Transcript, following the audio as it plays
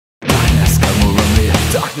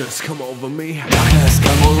Darkness come over me. Darkness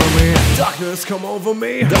come over me. Darkness come over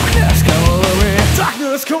me. Darkness come over me.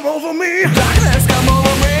 Darkness come over me. Darkness come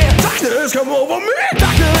over me. Darkness come over me.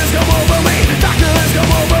 Darkness come over me. Darkness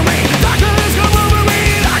come over me. Darkness come over me.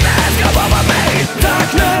 Darkness come over me.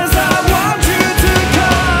 Darkness, I want you to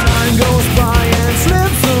come. Time goes by and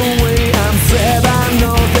slips away. I'm sad, I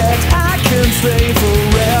know that I can stay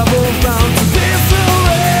forever bound to this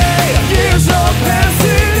array. Years are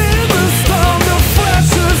passing in the storm. The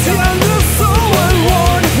flesh is younger, so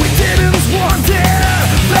unworn. We didn't want it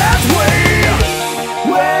that way.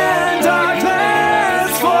 When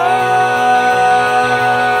darkness falls,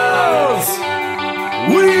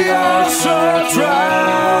 we are shut drown.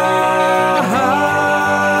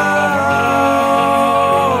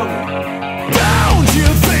 Don't you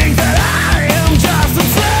think that I am just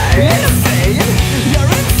insane? Insane?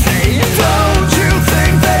 You're insane. Don't you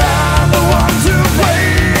think that I'm the one to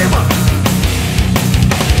blame?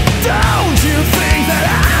 Don't you think that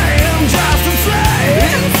I am just insane?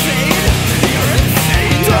 Insane? You're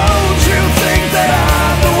insane. Don't you think that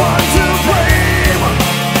I'm the one to blame?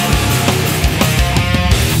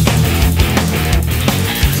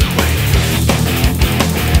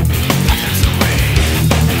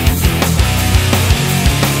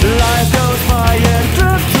 Life goes by and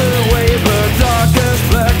drifts away, but darkest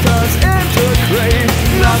flickers into gray.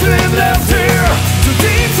 Nothing left here to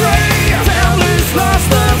defray. Families lost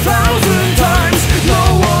 1,000 times. No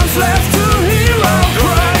one's left to hear our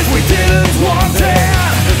cries. We didn't want it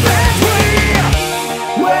that way.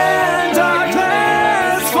 When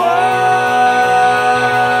darkness falls,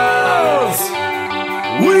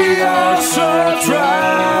 we are shut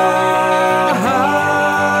drown.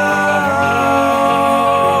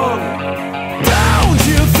 Don't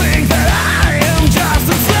you think that I am just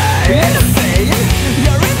insane? Insane?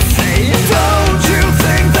 You're insane. Don't you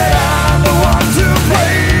think that I'm the one to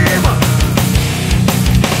blame?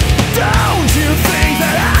 Don't you think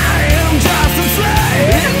that I am just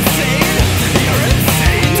insane? Insane? You're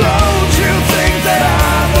insane. Don't you think that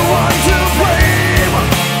I'm the one to blame?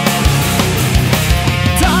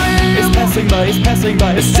 Time is passing by, it's passing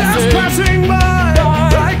by, it's just passing by.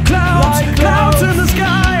 Like clouds, clouds in the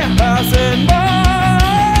sky, passing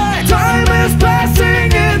by. Time is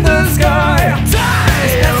passing in the sky. Time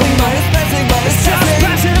is passing by, it's passing by, it's just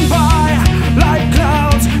passing by. Like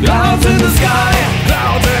clouds, clouds in the sky,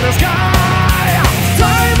 clouds in the sky.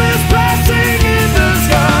 Time is passing in the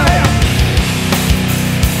sky.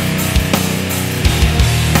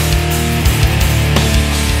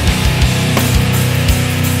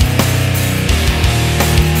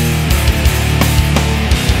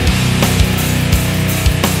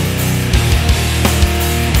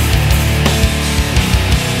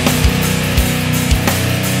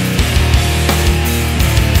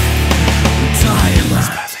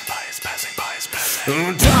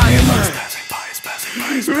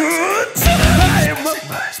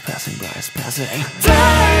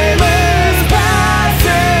 Time is